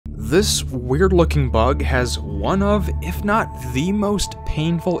This weird-looking bug has one of, if not the most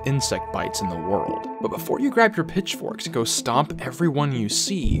painful insect bites in the world. But before you grab your pitchforks and go stomp everyone you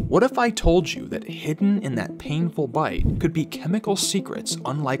see, what if I told you that hidden in that painful bite could be chemical secrets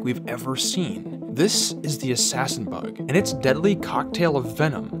unlike we've ever seen? This is the assassin bug, and its deadly cocktail of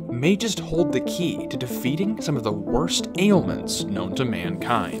venom may just hold the key to defeating some of the worst ailments known to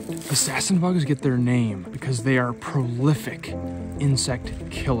mankind. Assassin bugs get their name because they are prolific insect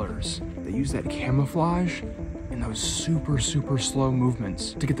killers. They use that camouflage and those super slow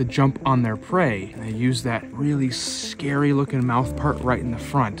movements to get the jump on their prey. And they use that really scary looking mouth part right in the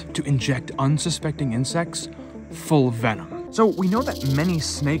front to inject unsuspecting insects full of venom. So we know that many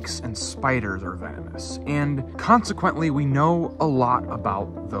snakes and spiders are venomous, and consequently we know a lot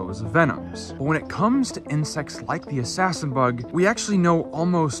about those venoms. But when it comes to insects like the assassin bug, we actually know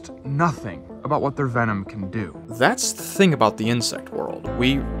almost nothing about what their venom can do. That's the thing about the insect world.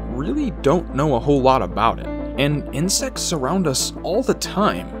 We really don't know a whole lot about it. And insects surround us all the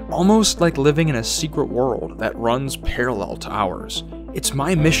time, almost like living in a secret world that runs parallel to ours. It's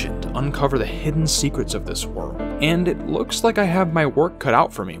my mission to uncover the hidden secrets of this world, and it looks like I have my work cut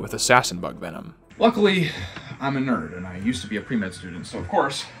out for me with assassin bug venom. Luckily, I'm a nerd, and I used to be a pre-med student, so of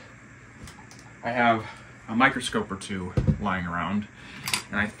course, I have a microscope or two lying around,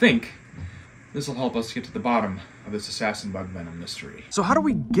 and I think this will help us get to the bottom of this assassin bug venom mystery. So how do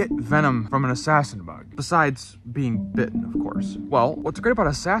we get venom from an assassin bug? Besides being bitten, of course. Well, what's great about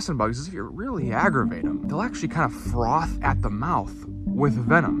assassin bugs is if you really aggravate them, they'll actually kind of froth at the mouth with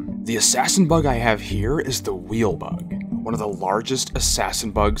venom. The assassin bug I have here is the wheel bug, one of the largest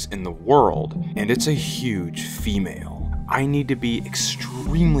assassin bugs in the world, and it's a huge female. I need to be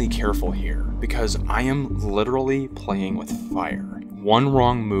extremely careful here because I am literally playing with fire. One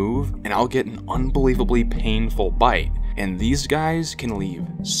wrong move and I'll get an unbelievably painful bite, and these guys can leave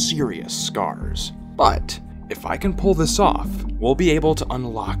serious scars. But if I can pull this off, we'll be able to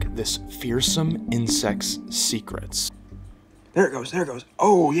unlock this fearsome insect's secrets. There it goes, there it goes.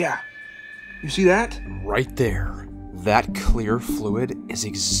 Oh yeah, you see that? Right there. That clear fluid is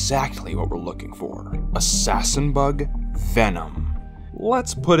exactly what we're looking for. Assassin bug venom.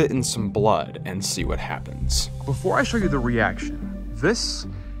 Let's put it in some blood and see what happens. Before I show you the reaction, this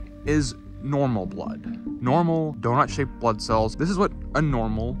is normal blood. Normal donut-shaped blood cells. This is what a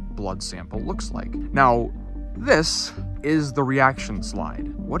normal blood sample looks like. Now, this is the reaction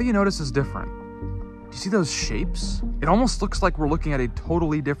slide. What do you notice is different? Do you see those shapes? It almost looks like we're looking at a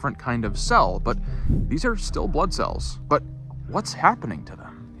totally different kind of cell, but these are still blood cells. But what's happening to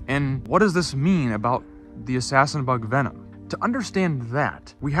them? And what does this mean about the assassin bug venom? To understand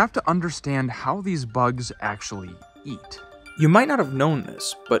that, we have to understand how these bugs actually eat. You might not have known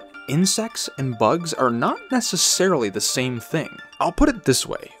this, but insects and bugs are not necessarily the same thing. I'll put it this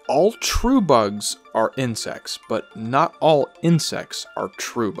way, all true bugs are insects, but not all insects are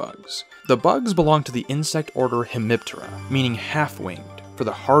true bugs. The bugs belong to the insect order Hemiptera, meaning half-winged, for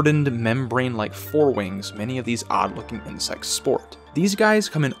the hardened membrane-like forewings many of these odd-looking insects sport. These guys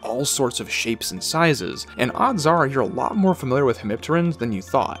come in all sorts of shapes and sizes, and odds are you're a lot more familiar with hemipterans than you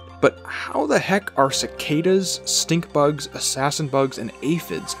thought. But how the heck are cicadas, stink bugs, assassin bugs, and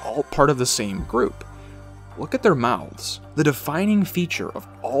aphids all part of the same group? Look at their mouths. The defining feature of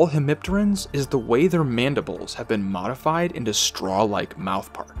all hemipterans is the way their mandibles have been modified into straw-like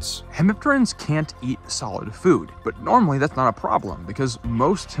mouth parts. Hemipterans can't eat solid food, but normally that's not a problem because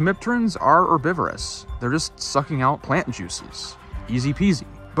most hemipterans are herbivorous. They're just sucking out plant juices. Easy peasy.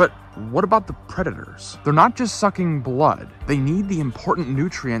 But what about the predators? They're not just sucking blood. They need the important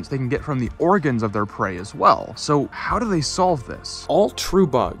nutrients they can get from the organs of their prey as well. So how do they solve this? All true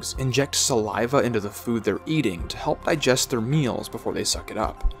bugs inject saliva into the food they're eating to help digest their meals before they suck it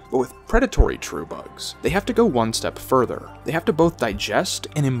up. But with predatory true bugs, they have to go one step further. They have to both digest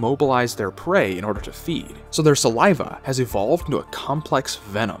and immobilize their prey in order to feed. So their saliva has evolved into a complex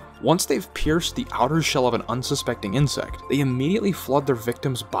venom. Once they've pierced the outer shell of an unsuspecting insect, they immediately flood their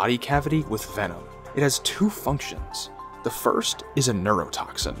victim's body cavity with venom. It has two functions. The first is a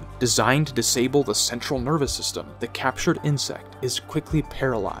neurotoxin, designed to disable the central nervous system. The captured insect is quickly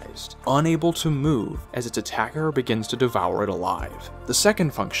paralyzed, unable to move as its attacker begins to devour it alive. The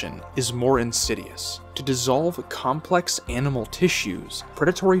second function is more insidious. To dissolve complex animal tissues,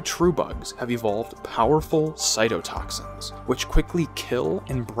 predatory true bugs have evolved powerful cytotoxins, which quickly kill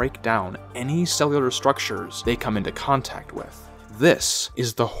and break down any cellular structures they come into contact with. This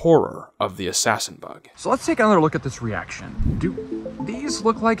is the horror of the assassin bug. So let's take another look at this reaction. Do these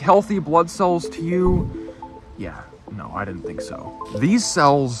look like healthy blood cells to you? Yeah, no, I didn't think so. These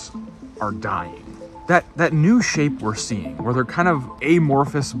cells are dying. That new shape we're seeing, where they're kind of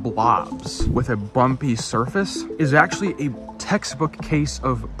amorphous blobs with a bumpy surface, is actually a textbook case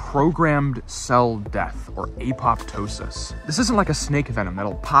of programmed cell death, or apoptosis. This isn't like a snake venom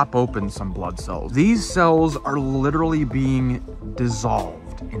that'll pop open some blood cells. These cells are literally being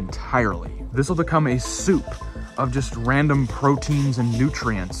dissolved entirely. This will become a soup of just random proteins and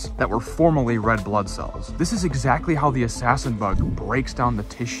nutrients that were formerly red blood cells. This is exactly how the assassin bug breaks down the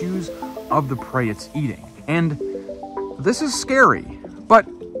tissues of the prey it's eating. And this is scary, but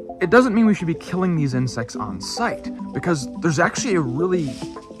it doesn't mean we should be killing these insects on sight, because there's actually a really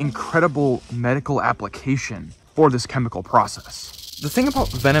incredible medical application for this chemical process. The thing about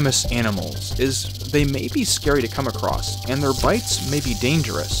venomous animals is they may be scary to come across, and their bites may be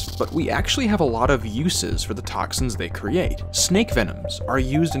dangerous, but we actually have a lot of uses for the toxins they create. Snake venoms are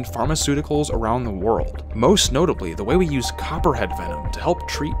used in pharmaceuticals around the world, most notably the way we use copperhead venom to help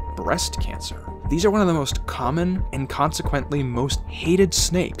treat breast cancer. These are one of the most common and consequently most hated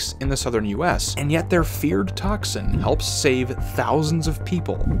snakes in the southern US, and yet their feared toxin helps save thousands of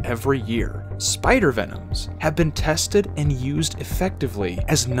people every year. Spider venoms have been tested and used effectively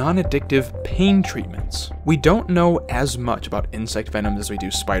as non-addictive pain treatments. We don't know as much about insect venoms as we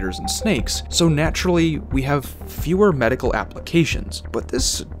do spiders and snakes, so naturally we have fewer medical applications, but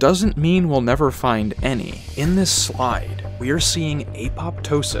this doesn't mean we'll never find any. In this slide, we are seeing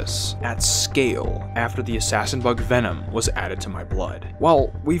apoptosis at scale after the assassin bug venom was added to my blood.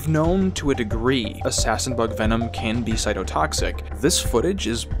 While we've known to a degree assassin bug venom can be cytotoxic, this footage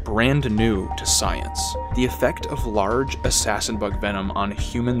is brand new to science. The effect of large assassin bug venom on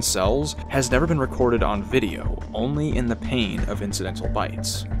human cells has never been recorded on video, only in the pain of incidental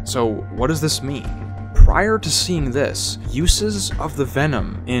bites. So what does this mean? Prior to seeing this, uses of the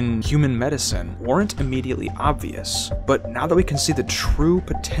venom in human medicine weren't immediately obvious, but now that we can see the true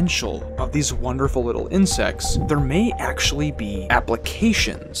potential of these wonderful little insects, there may actually be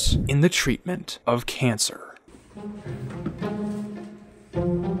applications in the treatment of cancer.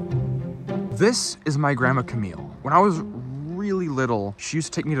 This is my grandma Camille. When I was really little, she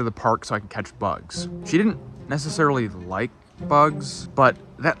used to take me to the park so I could catch bugs. She didn't necessarily like bugs, but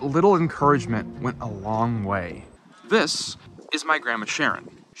that little encouragement went a long way. This is my grandma Sharon.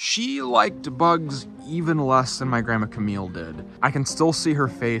 She liked bugs even less than my grandma Camille did. I can still see her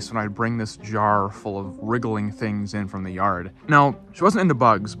face when I'd bring this jar full of wriggling things in from the yard. Now, she wasn't into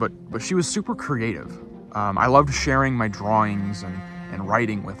bugs, but she was super creative. I loved sharing my drawings and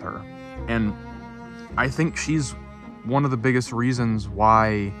writing with her. And I think she's one of the biggest reasons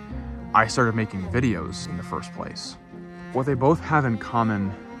why I started making videos in the first place. What they both have in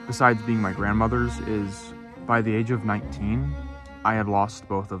common, besides being my grandmothers, is by the age of 19, I had lost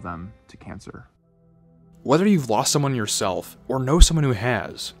both of them to cancer. Whether you've lost someone yourself or know someone who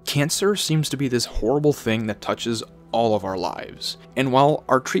has, cancer seems to be this horrible thing that touches all of our lives. And while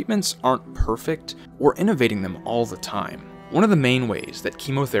our treatments aren't perfect, we're innovating them all the time. One of the main ways that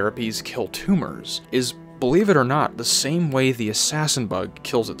chemotherapies kill tumors is, believe it or not, the same way the assassin bug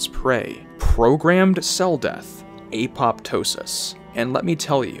kills its prey: programmed cell death, apoptosis. And let me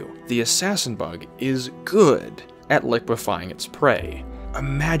tell you, the assassin bug is good at liquefying its prey.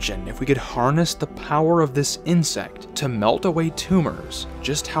 Imagine if we could harness the power of this insect to melt away tumors,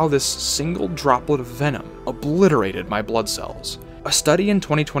 just how this single droplet of venom obliterated my blood cells. A study in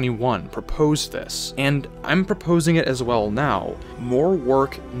 2021 proposed this, and I'm proposing it as well now. More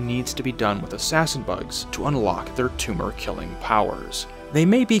work needs to be done with assassin bugs to unlock their tumor-killing powers. They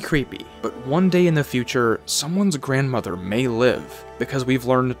may be creepy, but one day in the future, someone's grandmother may live because we've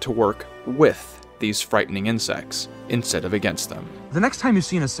learned to work with these frightening insects instead of against them. The next time you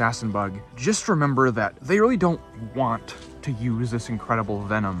see an assassin bug, just remember that they really don't want to use this incredible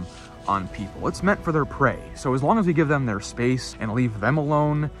venom on people. It's meant for their prey. So as long as we give them their space and leave them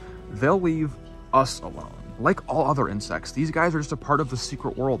alone, they'll leave us alone. Like all other insects, these guys are just a part of the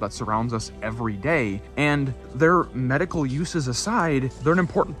secret world that surrounds us every day, and their medical uses aside, they're an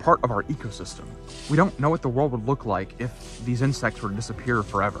important part of our ecosystem. We don't know what the world would look like if these insects were to disappear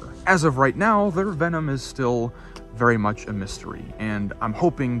forever. As of right now, their venom is still very much a mystery, and I'm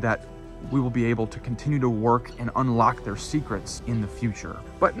hoping that we will be able to continue to work and unlock their secrets in the future.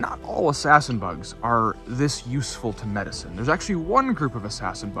 But not all assassin bugs are this useful to medicine. There's actually one group of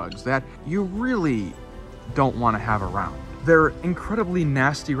assassin bugs that you really don't want to have around. Their incredibly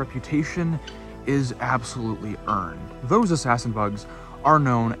nasty reputation is absolutely earned. Those assassin bugs are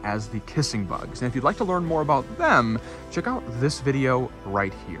known as the kissing bugs, and if you'd like to learn more about them, check out this video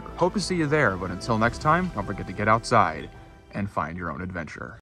right here. Hope to see you there, but until next time, don't forget to get outside and find your own adventure.